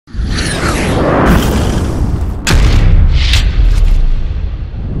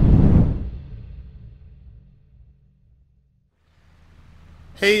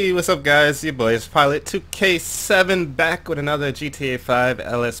Hey, what's up guys? Your boy is Pilot 2K7 back with another GTA 5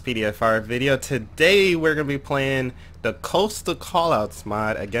 LSPDFR video. Today we're going to be playing the Coastal Callouts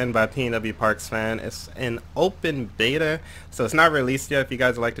mod, again by PNW Parks fan. It's an open beta, so it's not released yet. If you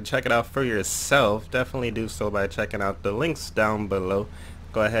guys would like to check it out for yourself, definitely do so by checking out the links down below.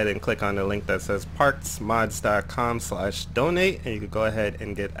 Go ahead and click on the link that says parksmods.com/donate and you can go ahead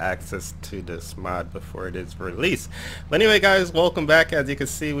and get access to this mod before it is released. But anyway guys, welcome back. As you can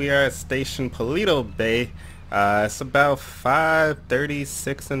see, we are at Station PaletoBay. It's about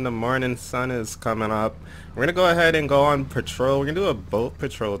 5:36 in the morning. Sun is coming up. We're gonna go ahead and go on patrol. We're gonna do a boat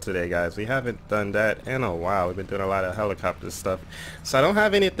patrol today, guys. We haven't done that in a while. We've been doing a lot of helicopter stuff, so I don't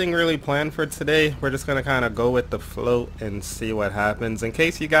have anything really planned for today. We're just gonna kind of go with the float and see what happens. In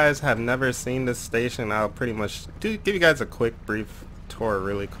case you guys have never seen this station, I'll pretty much give you guys a quick brief tour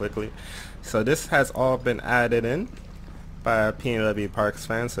really quickly. So this has all been added in by a PNW Parks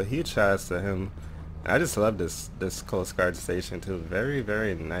fan, so huge shouts to him. I just love this Coast Guard station too.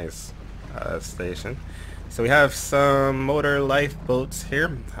 Very nice station. So we have some motor lifeboats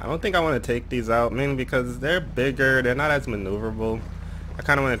here. I don't think I want to take these out, mainly because they're bigger, they're not as maneuverable. I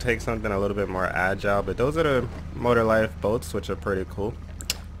kind of want to take something a little bit more agile, but those are the motor lifeboats, which are pretty cool.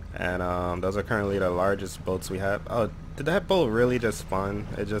 And those are currently the largest boats we have. Oh, did that boat really just spawn?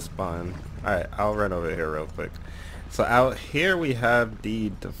 It just spawned. Alright, I'll run over here real quick. So out here we have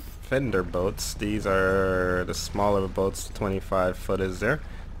the Defender boats. These are the smaller boats, 25 footers there.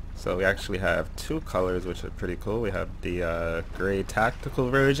 So we actually have two colors, which are pretty cool. We have the gray tactical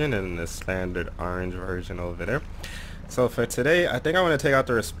version and the standard orange version over there. So for today, I think I want to take out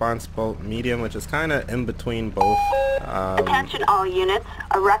the response boat medium, which is kind of in between both. Attention all units,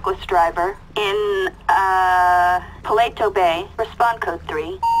 a reckless driver in PaletoBay, respond code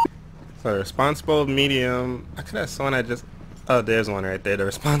 3. So the response boat medium, I could have sworn I just... Oh, there's one right there. The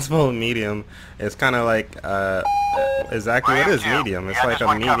responsible medium is kind of like exactly what is medium. It's like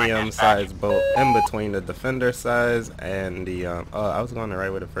a medium-sized boat in between the Defender size and the oh, I was going the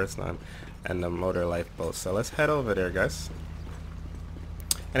right way the first time, and the motor lifeboat. So let's head over there, guys.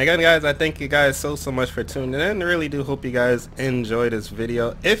 And again, guys, I thank you guys so much for tuning in. I really do hope you guys enjoy this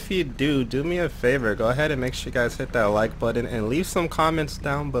video. If you do me a favor, go ahead and make sure you guys hit that like button and leave some comments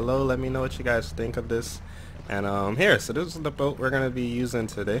down below. Let me know what you guys think of this. And here, so this is the boat we're going to be using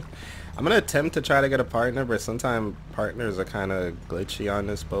today. I'm going to attempt to try to get a partner, but sometimes partners are kind of glitchy on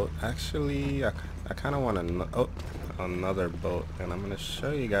this boat. Actually, I kind of want another boat, and I'm going to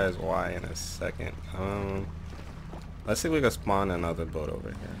show you guys why in a second. Let's see if we can spawn another boat over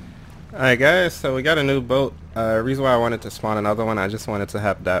here. Alright guys, so we got a new boat. Reason why I wanted to spawn another one, I just wanted to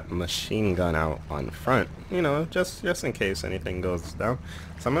have that machine gun out on front. You know, just in case anything goes down.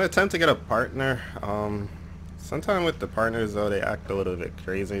 So I'm going to attempt to get a partner. Sometimes with the partners though, they act a little bit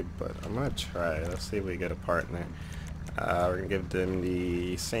crazy, but I'm gonna try. Let's see if we get a partner. We're gonna give them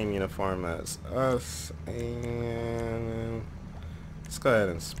the same uniform as us, and let's go ahead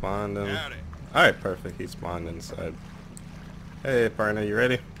and spawn them. Alright, perfect. He spawned inside. Hey partner, you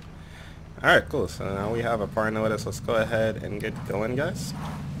ready? Alright, cool. So now we have a partner with us. Let's go ahead and get going, guys.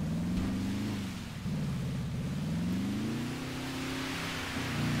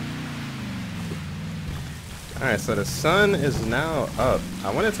 Alright, so the sun is now up.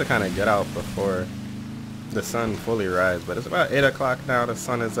 I wanted to kind of get out before the sun fully rises, but it's about 8 o'clock now. The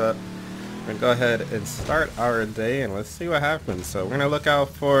sun is up. We're going to go ahead and start our day, and let's see what happens. So we're going to look out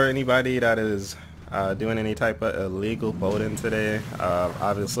for anybody that is doing any type of illegal boating today.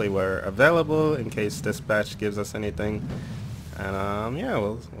 Obviously, we're available in case dispatch gives us anything. And yeah,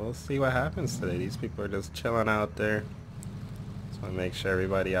 we'll see what happens today. These people are just chilling out there. I make sure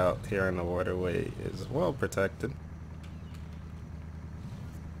everybody out here in the waterway is well protected.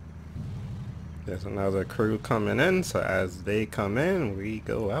 There's another crew coming in, so as they come in, we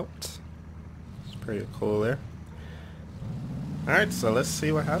go out. It's pretty cool there. Alright, so let's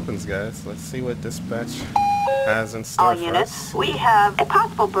see what happens, guys. Let's see what dispatch has in store for us. We have a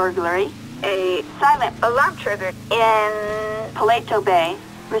possible burglary, a silent alarm triggered in PaletoBay,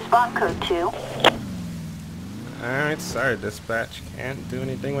 respond code 2. Alright, sorry dispatch, can't do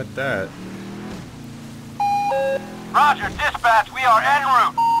anything with that. Roger, dispatch, we are en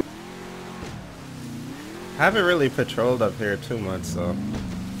route. Haven't really patrolled up here too much, so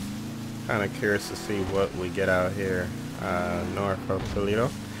kind of curious to see what we get out here north of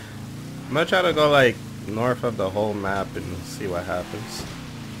Toledo. I'm gonna try to go like north of the whole map and see what happens.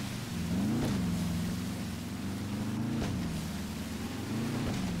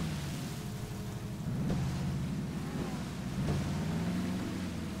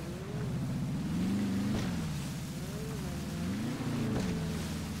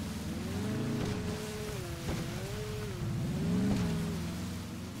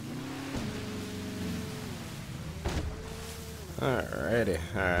 Alrighty.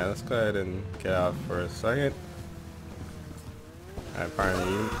 Alright, let's go ahead and get out for a second. Alright, partner,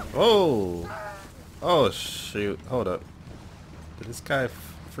 you... Oh! Oh, shoot. Hold up. Did this guy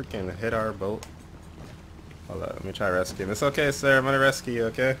freaking hit our boat? Hold up, let me try to rescue him. It's okay, sir. I'm gonna rescue you,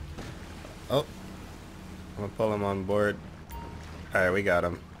 okay? Oh. I'm gonna pull him on board. Alright, we got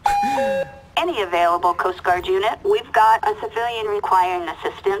him. Any available Coast Guard unit? We've got a civilian requiring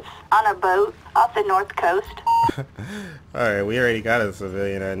assistance on a boat off the north coast. Alright, we already got a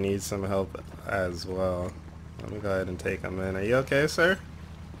civilian that needs some help as well. Let me go ahead and take him in. Are you okay, sir?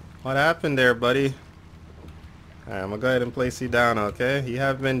 What happened there, buddy? Alright, I'm gonna go ahead and place you down, okay? You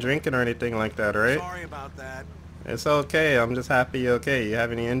haven't been drinking or anything like that, right? Sorry about that. It's okay. I'm just happy you're okay. You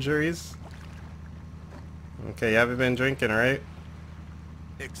have any injuries? Okay, you haven't been drinking, right?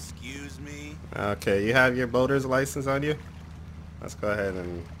 Excuse me? Okay, you have your boater's license on you? Let's go ahead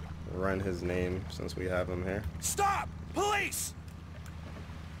and run his name since we have him here. Stop! Police!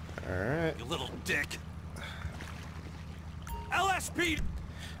 Alright. You little dick. LSP.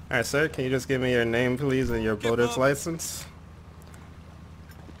 Alright, sir, can you just give me your name, please, and your boater's up. license?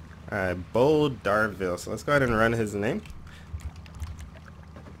 Alright, Bo Darville. So let's go ahead and run his name.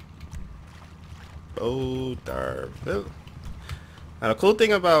 Bo Darville. Now, the cool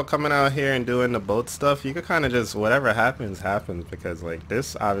thing about coming out here and doing the boat stuff, you could kind of just, whatever happens, happens, because, like,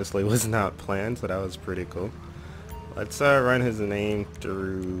 this obviously was not planned, so that was pretty cool. Let's run his name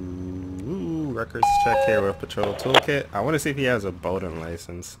through records check here with Patrol Toolkit. I want to see if he has a boating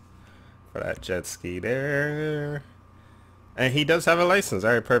license for that jet ski there. And he does have a license.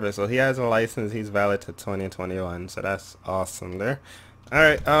 Alright, perfect. So he has a license. He's valid to 2021, so that's awesome there.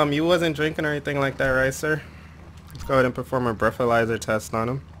 Alright, you wasn't drinking or anything like that, right, sir? Let's go ahead and perform a breathalyzer test on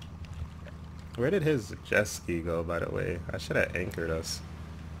him. Where did his jet ski go, by the way? I should have anchored us.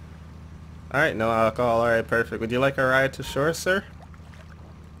 Alright, no alcohol. Alright, perfect. Would you like a ride to shore, sir?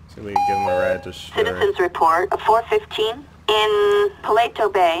 So we can give him a ride to shore. Citizens report of 415 in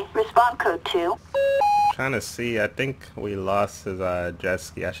PaletoBay. Respond code 2. Trying to see. I think we lost his jet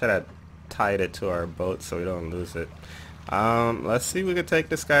ski. I should have tied it to our boat so we don't lose it. Let's see if we can take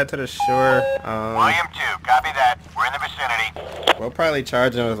this guy to the shore. William 2, copy that. We're in the vicinity. We'll probably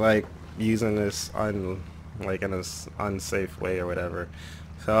charge him with, like, using this in a unsafe way or whatever.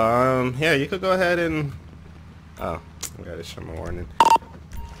 So, yeah, you could go ahead and... Oh, we gotta show him a warning.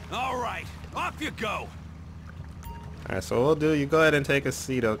 Alright, off you go! Alright, so what we'll do, you go ahead and take a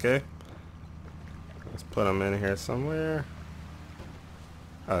seat, okay? Let's put him in here somewhere.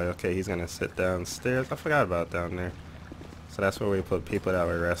 Oh, okay, he's gonna sit downstairs. I forgot about down there. So that's where we put people that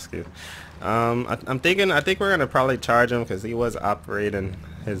we rescue. I think we're gonna probably charge him because he was operating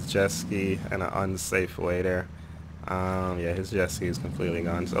his jet ski in an unsafe way there. Yeah, his jet ski is completely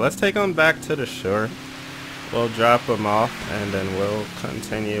gone. So let's take him back to the shore. We'll drop him off and then we'll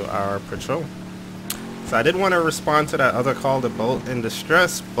continue our patrol. So I did want to respond to that other call to boat in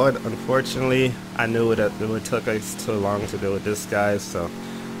distress, but unfortunately I knew that it would took us too long to deal with this guy. So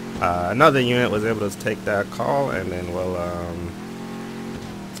another unit was able to take that call, and then we'll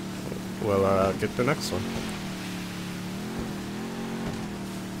get the next one.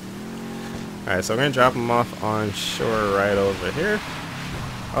 Alright, so we're gonna drop him off on shore right over here.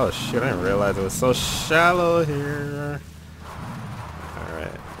 Oh shit, I didn't realize it was so shallow here.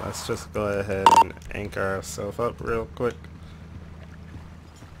 Alright, let's just go ahead and anchor ourselves up real quick.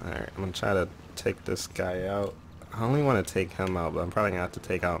 Alright, I'm gonna try to take this guy out. I only want to take him out, but I'm probably gonna have to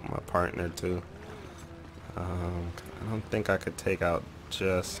take out my partner too. I don't think I could take out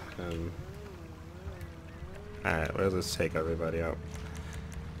just him. Alright, let's just take everybody out.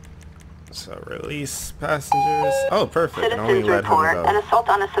 So release passengers. Oh, perfect. And only Citizens let him report go. an assault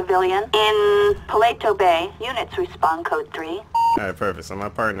on a civilian in PaletoBay. Units respond code 3. Alright, perfect. So my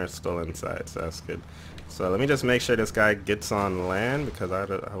partner's still inside, so that's good. So let me just make sure this guy gets on land, because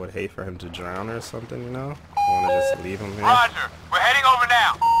I would hate for him to drown or something, you know? I want to just leave him here. Roger, we're heading over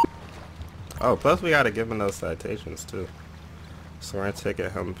now. Oh, plus we gotta give him those citations too. So we're gonna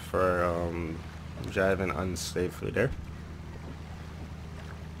ticket him for driving unsafely there.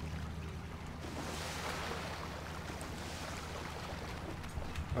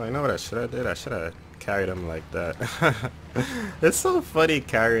 Oh, you know what I should have did? I should have carried him like that. It's so funny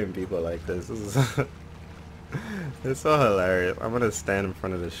carrying people like this. It's so hilarious. I'm gonna stand in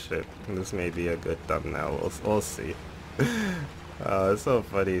front of this ship. This may be a good thumbnail. We'll see. It's so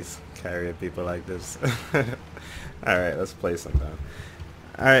funny carrying people like this. Alright, let's place him down.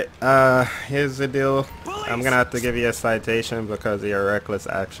 Alright, here's the deal. Police! I'm gonna have to give you a citation because of your reckless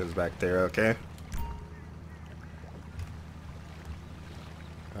actions back there, okay?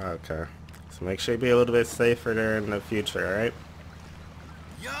 Okay. So make sure you be a little bit safer there in the future, alright?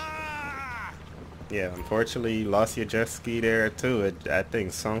 Yeah, unfortunately, you lost your jet ski there too. That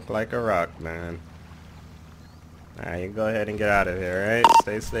thing sunk like a rock, man. Alright, you go ahead and get out of here, alright?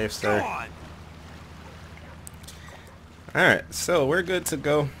 Stay safe, Go sir. on. Alright, so we're good to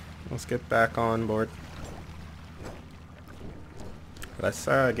go. Let's get back on board. Let's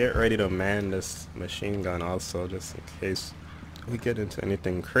get ready to man this machine gun also, just in case we get into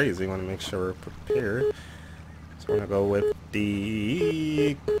anything crazy. Want to make sure we're prepared. So we're gonna go with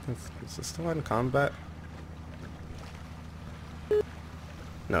the... Is this the one, combat?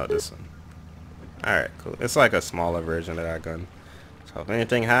 No, this one. Alright, cool. It's like a smaller version of that gun. So if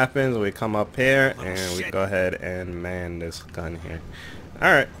anything happens, we come up here and we go ahead and man this gun here.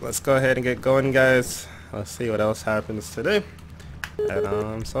 Alright, let's go ahead and get going, guys. Let's see what else happens today.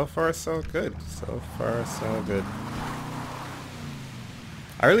 And so far so good. So far so good.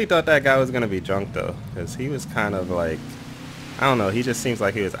 I really thought that guy was gonna be drunk though, because he was kind of like, I don't know, he just seems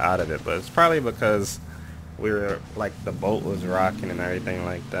like he was out of it, but it's probably because we were like, the boat was rocking and everything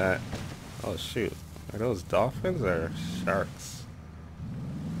like that. Oh shoot, are those dolphins or sharks?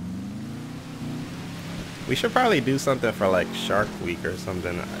 We should probably do something for like Shark Week or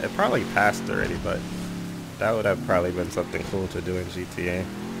something. It probably passed already, but that would have probably been something cool to do in GTA.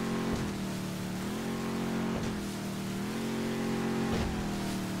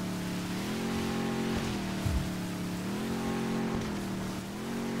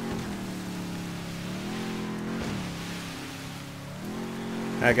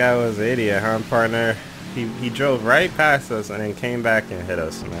 That guy was an idiot, huh, partner? He drove right past us and then came back and hit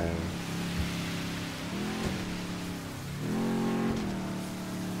us, man.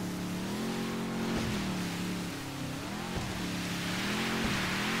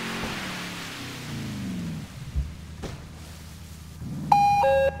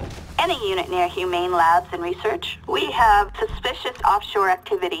 Any unit near Humane Labs and Research. We have suspicious offshore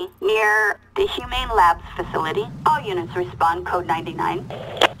activity near the Humane Labs facility. All units respond code 99.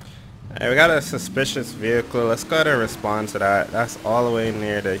 Hey, we got a suspicious vehicle. Let's go ahead and respond to that. That's all the way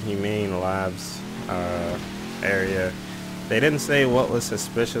near the Humane Labs area. They didn't say what was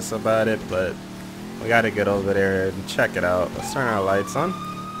suspicious about it, but we got to get over there and check it out. Let's turn our lights on.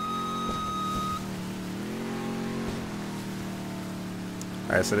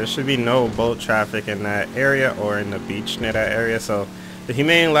 Alright, so there should be no boat traffic in that area or in the beach near that area. So the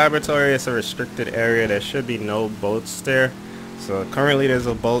Humane Laboratory is a restricted area. There should be no boats there. So currently there's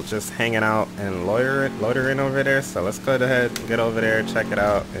a boat just hanging out and loitering over there. So let's go ahead and get over there, check it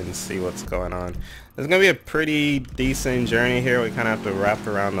out, and see what's going on. There's going to be a pretty decent journey here. We kind of have to wrap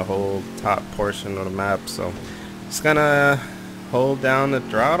around the whole top portion of the map. So just going to hold down the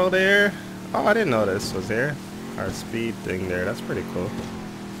throttle there. Oh, I didn't know this was there. Our speed thing there. That's pretty cool.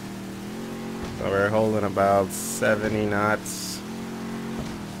 So we're holding about 70 knots.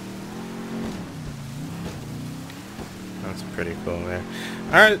 That's pretty cool there.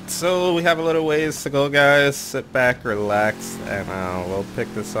 Alright, so we have a little ways to go, guys. Sit back, relax, and we'll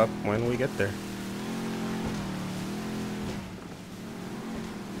pick this up when we get there.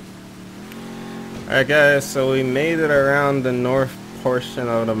 Alright, guys, so we made it around the north portion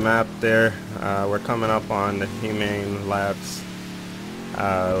of the map there. We're coming up on the Humane Labs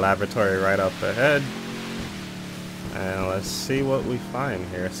laboratory right up ahead, and let's see what we find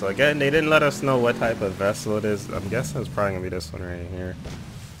here. So again, they didn't let us know what type of vessel it is. I'm guessing it's probably gonna be this one right here.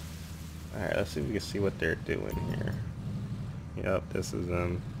 Alright, let's see if we can see what they're doing here. Yep, this is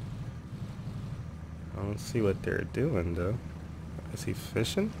them. I don't see what they're doing though. Is he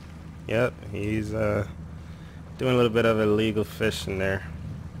fishing? Yep, he's doing a little bit of illegal fishing there.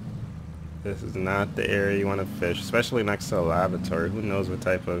 This is not the area you want to fish, especially next to a laboratory. Who knows what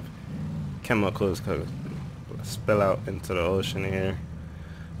type of chemicals could spill out into the ocean here.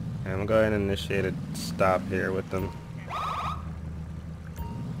 And I'm going to go ahead and initiate a stop here with them.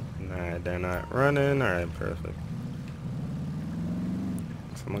 Alright, they're not running. Alright, perfect.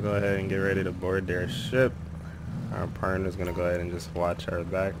 So I'm going to go ahead and get ready to board their ship. Our partner's going to go ahead and just watch our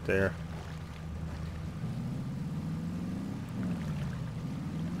back there.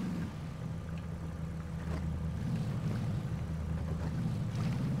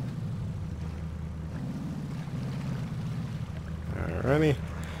 Alrighty.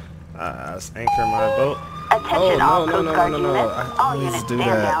 Let's anchor my boat. Attention all Coast Guard units. I All always units do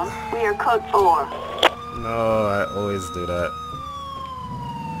stand that. down. We are code 4. No, I always do that.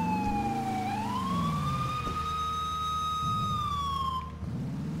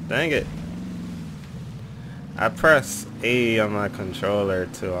 Dang it. I press A on my controller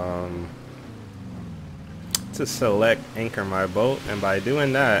to select anchor my boat, and by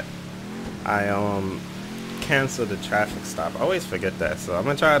doing that I cancel the traffic stop. I always forget that, so I'm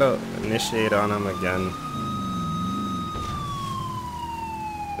gonna try to initiate on him again.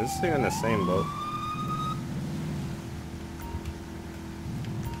 Is he in the same boat?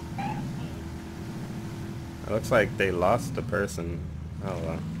 It looks like they lost the person. Oh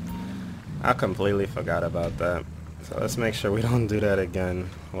well. I completely forgot about that. So let's make sure we don't do that again.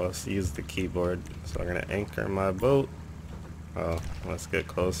 Let's use the keyboard. So we're gonna anchor my boat. Oh, let's get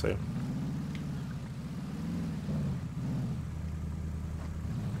closer.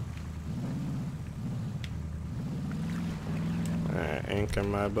 Alright, anchor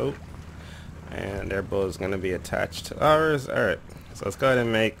my boat. And their boat is gonna be attached to ours. Alright, so let's go ahead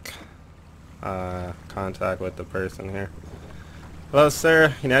and make contact with the person here. Hello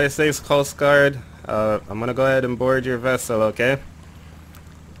sir, United States Coast Guard. I'm gonna go ahead and board your vessel, okay?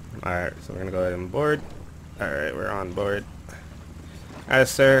 Alright, so we're gonna go ahead and board. Alright, we're on board. Alright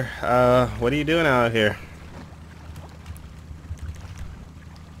sir, what are you doing out here?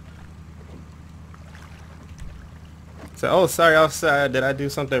 So, oh sorry officer, did I do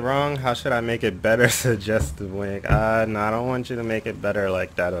something wrong? How should I make it better? Suggested wink. No, I don't want you to make it better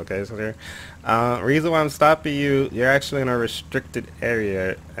like that, okay sir? Reason why I'm stopping you, you're actually in a restricted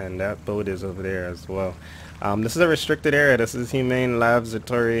area, and that boat is over there as well. This is a restricted area. This is Humane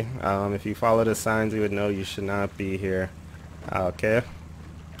Laboratory. If you follow the signs, you would know you should not be here. Okay.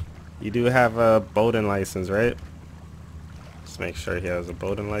 You do have a boating license, right? Just make sure he has a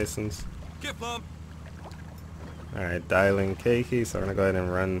boating license. Get bump. Alright, dialing Keiki, so I'm going to go ahead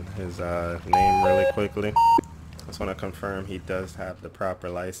and run his name really quickly. Just want to confirm he does have the proper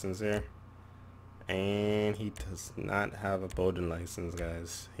license here. And he does not have a boating license,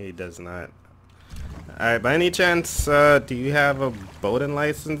 guys. He does not. Alright, by any chance, do you have a boating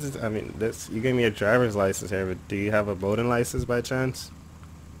license? I mean, you gave me a driver's license here, but do you have a boating license by chance?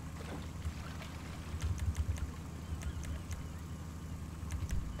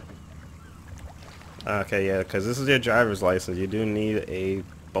 Okay, yeah, because this is your driver's license. You do need a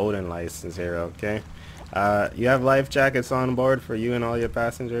boating license here, okay? You have life jackets on board for you and all your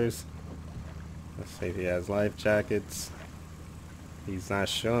passengers? Let's see if he has life jackets. He's not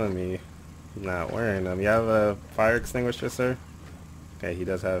showing me. He's not wearing them. You have a fire extinguisher, sir? Okay, he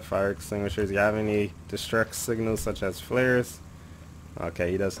does have fire extinguishers. You have any distress signals such as flares?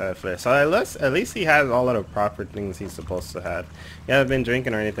 Okay, he does have flares. So at least he has all of the proper things he's supposed to have. You haven't been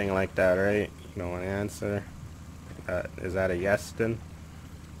drinking or anything like that, right? You don't want to answer. Is that a yes then?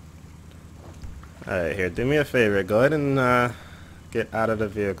 Alright, here, do me a favor. Go ahead and get out of the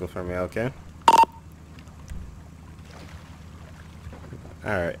vehicle for me, okay?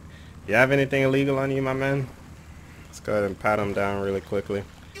 Alright. You have anything illegal on you, my man? Let's go ahead and pat him down really quickly.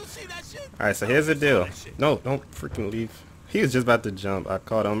 Alright, so here's the deal. No, don't freaking leave. He was just about to jump. I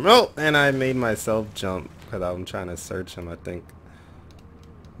caught him. Oh, and I made myself jump because I'm trying to search him, I think.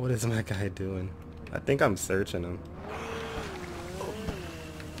 What is my guy doing? I think I'm searching him.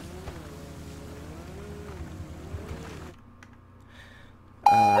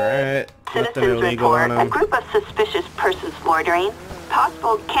 Alright. Nothing Citizens illegal on report a him. group of suspicious persons loitering,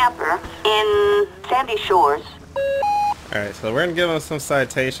 possible camper in Sandy Shores. Alright, so we're gonna give him some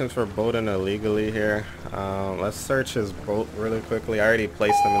citations for boating illegally here. Let's search his boat really quickly. I already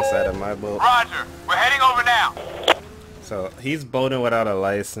placed him inside of my boat. Roger. We're heading over now. So he's boating without a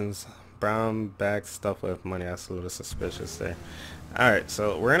license. Brown bag stuffed with money. That's a little suspicious there. Alright,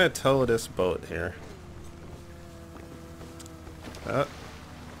 so we're gonna tow this boat here. I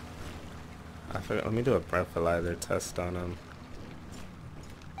forgot. Let me do a breathalyzer test on him.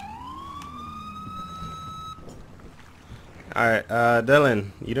 Alright,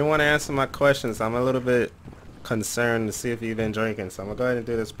 Dylan, you didn't want to answer my questions. I'm a little bit concerned to see if you've been drinking, so I'm gonna go ahead and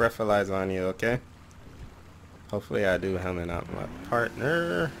do this breathalyzer on you, okay? Hopefully I do him and not my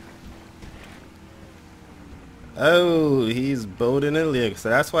partner. Oh, he's boating illegal, so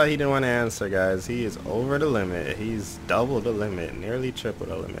that's why he didn't want to answer, guys. He is over the limit. He's double the limit, nearly triple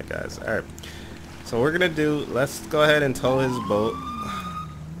the limit, guys. Alright, so we're gonna do, let's go ahead and tow his boat.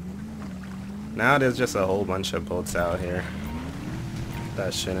 Now there's just a whole bunch of boats out here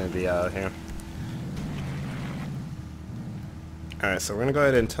that shouldn't be out here. Alright, so we're gonna go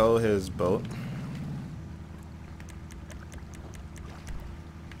ahead and tow his boat.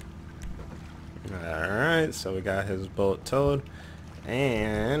 Alright, so we got his boat towed,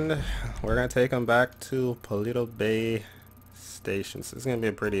 and we're gonna take him back to PaletoBay station. So it's gonna be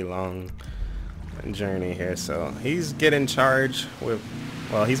a pretty long journey here. So he's getting charged with,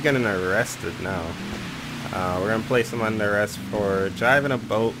 well, he's getting arrested now. We're gonna place him under arrest for driving a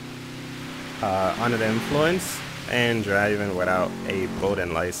boat under the influence and driving without a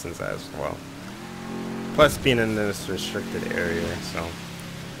boating license as well. Plus being in this restricted area, so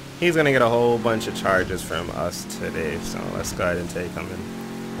he's gonna get a whole bunch of charges from us today. So let's go ahead and take him in.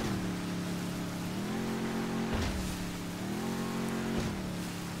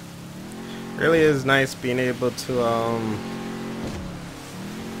 Really is nice being able to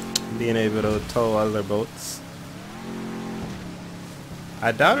tow other boats.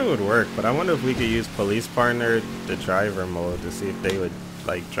 I doubt it would work, but I wonder if we could use police partner, the driver mode, to see if they would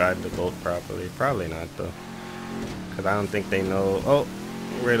like drive the boat properly. Probably not though, because I don't think they know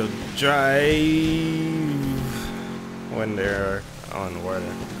where to drive when they're on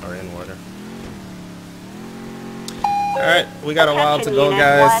water or in water. Alright, we got a while to go,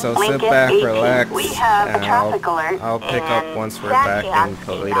 guys, so sit back, relax, and I'll pick up once we're back in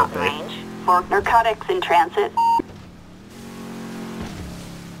PaletoBay. For narcotics in transit.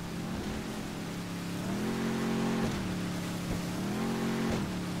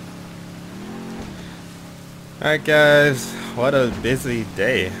 Alright guys, what a busy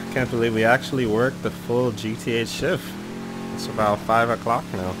day. Can't believe we actually worked the full GTA shift. It's about 5 o'clock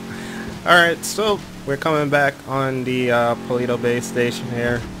now. Alright, so we're coming back on the PaletoBay station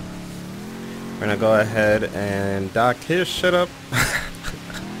here. We're gonna go ahead and dock his shit up.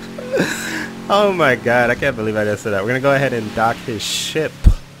 Oh my god, I can't believe I just said that. We're gonna go ahead and dock his ship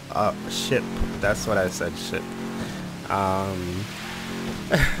up. Ship. That's what I said, ship. That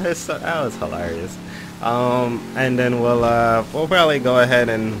was hilarious. And then we'll probably go ahead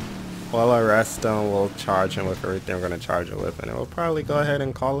and we'll arrest him, we'll charge him with everything we're gonna charge him with, and then we'll probably go ahead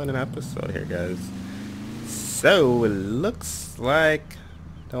and call it an episode here, guys. So it looks like,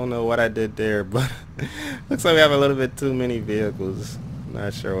 don't know what I did there, but looks like we have a little bit too many vehicles.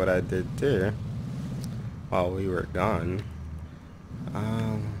 Not sure what I did there while we were gone.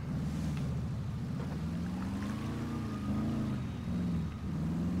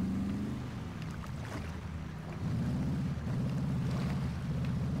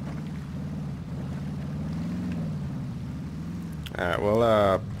 Alright,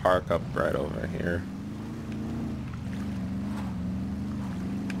 we'll park up right over here.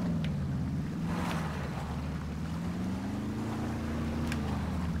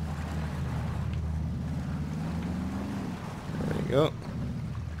 There we go.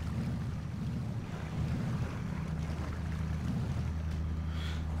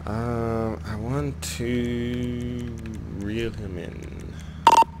 I want to reel him in.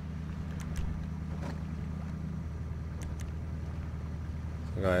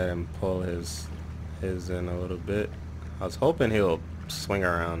 Go ahead and pull his in a little bit. I was hoping he'll swing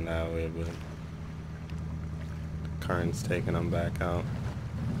around that way, but the current's taking him back out.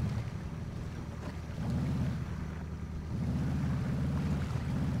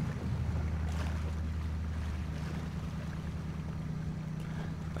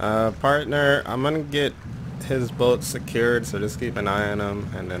 Partner, I'm gonna get his boat secured, so just keep an eye on him,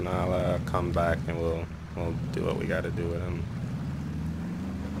 and then I'll come back and we'll do what we gotta do with him.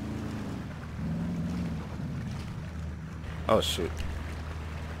 Oh shoot.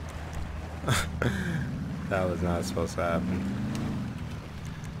 That was not supposed to happen.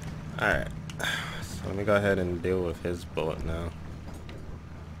 Alright. So let me go ahead and deal with his boat now.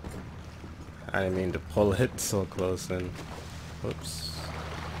 I didn't mean to pull it so close in. Whoops.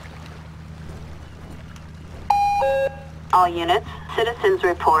 All units, citizens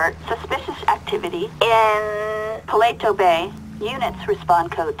report suspicious activity in PaletoBay. Units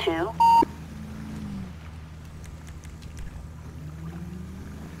respond code 2.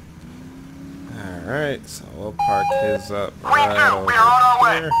 Alright, so we'll park his up right over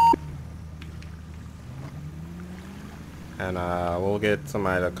here. And we'll get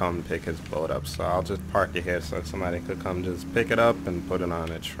somebody to come pick his boat up. So I'll just park it here so somebody could come just pick it up and put it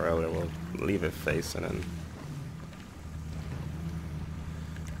on a trailer. We'll leave it facing in.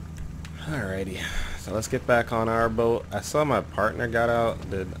 Alrighty, so let's get back on our boat. I saw my partner got out.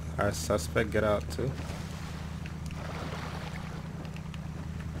 Did our suspect get out too?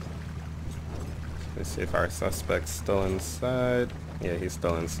 Let's see if our suspect's still inside. Yeah, he's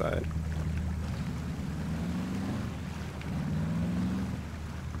still inside.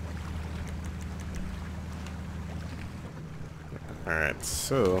 Alright,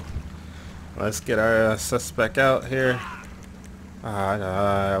 so let's get our suspect out here.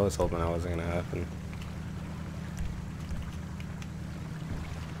 I was hoping that wasn't gonna happen.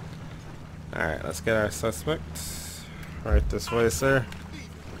 Alright, let's get our suspect. Right this way, sir.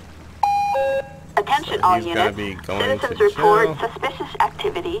 Attention So all he's gotta units. be going Citizens to report jail. suspicious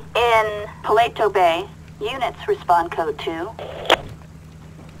activity in PaletoBay. Units respond code 2.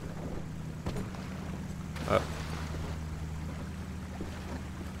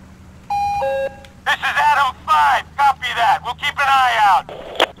 This is 5, copy that. We'll keep an eye out.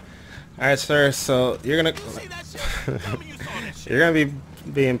 Alright, sir, so you're gonna See that shit? Tell me you saw that shit. you're gonna be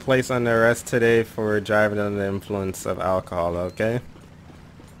being placed under arrest today for driving under the influence of alcohol, okay?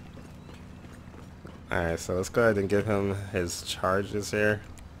 Alright, so let's go ahead and give him his charges here.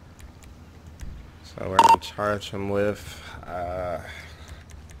 So we're gonna charge him with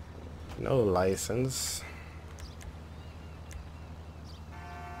no license.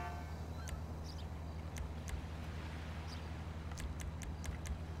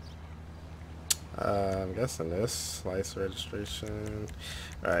 I'm guessing this license registration.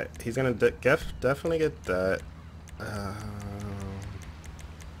 Alright, he's gonna definitely get that. I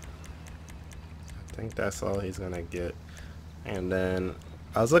think that's all he's gonna get. And then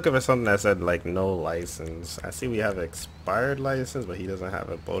I was looking for something that said like no license. I see we have expired license, but he doesn't have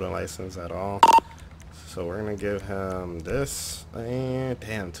a boating license at all. So we're gonna give him this. And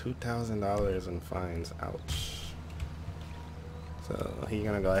damn, $2,000 in fines. Ouch. So he's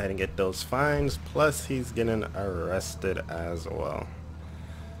gonna go ahead and get those fines, plus he's getting arrested as well.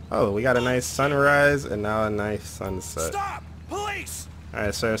 Oh, we got a nice sunrise and now a nice sunset. Stop! Police!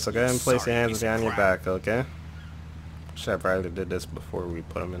 Alright, sir, so go ahead and place your Sorry, hands piece of behind your crap. back, okay? Should have probably did this before we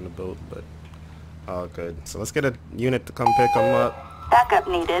put him in the boat, but all good. So let's get a unit to come pick him up. Backup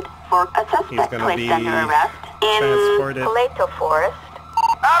needed for a He's suspect gonna placed be under arrest in transported. Paleto Forest.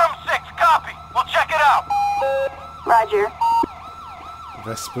 Adam 6, copy. We'll check it out. Roger.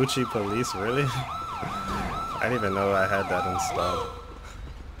 Vespucci police, really? I didn't even know I had that installed.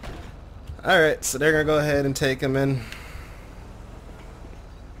 Alright, so they're gonna go ahead and take him in.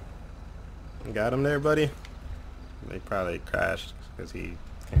 Got him there, buddy? They probably crashed because he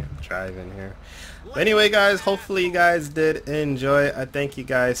can't drive in here. But anyway, guys, hopefully you guys did enjoy. I thank you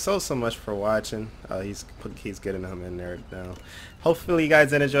guys so much for watching. He's getting him in there now. Hopefully you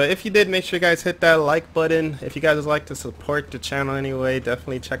guys did enjoy. If you did, make sure you guys hit that like button. If you guys would like to support the channel anyway,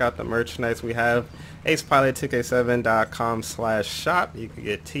 definitely check out the merchandise we have. AcePilot2K7.com/shop. You can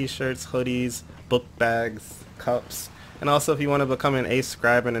get t-shirts, hoodies, book bags, cups. And also, if you want to become an Ace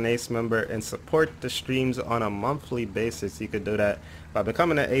subscriber and an Ace member and support the streams on a monthly basis, you could do that by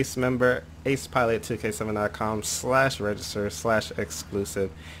becoming an Ace member.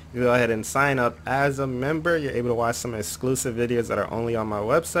 AcePilot2K7.com/register/exclusive. You go ahead and sign up as a member. You're able to watch some exclusive videos that are only on my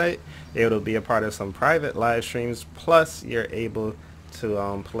website. You're able to be a part of some private live streams. Plus, you're able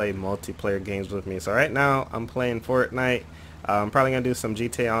to play multiplayer games with me. So right now, I'm playing Fortnite. I'm probably going to do some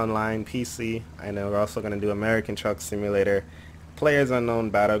GTA Online PC, and then we're also going to do American Truck Simulator, Players Unknown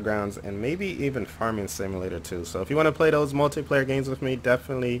Battlegrounds, and maybe even Farming Simulator too. So if you want to play those multiplayer games with me,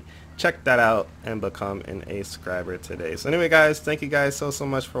 definitely check that out and become an Ace subscriber today. So anyway, guys, thank you guys so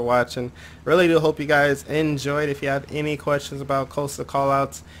much for watching. Really do hope you guys enjoyed. If you have any questions about Coastal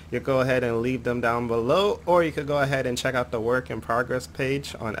Callouts, you go ahead and leave them down below, or you could go ahead and check out the work in progress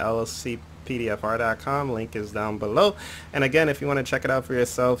page on LSPDFR.com. Link is down below. And again, if you want to check it out for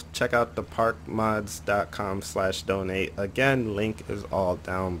yourself, check out the parkmods.com/donate. Again, link is all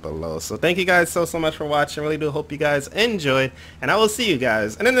down below. So thank you guys so much for watching. Really do hope you guys enjoyed, and I will see you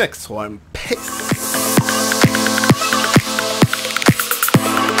guys in the next one. Peace.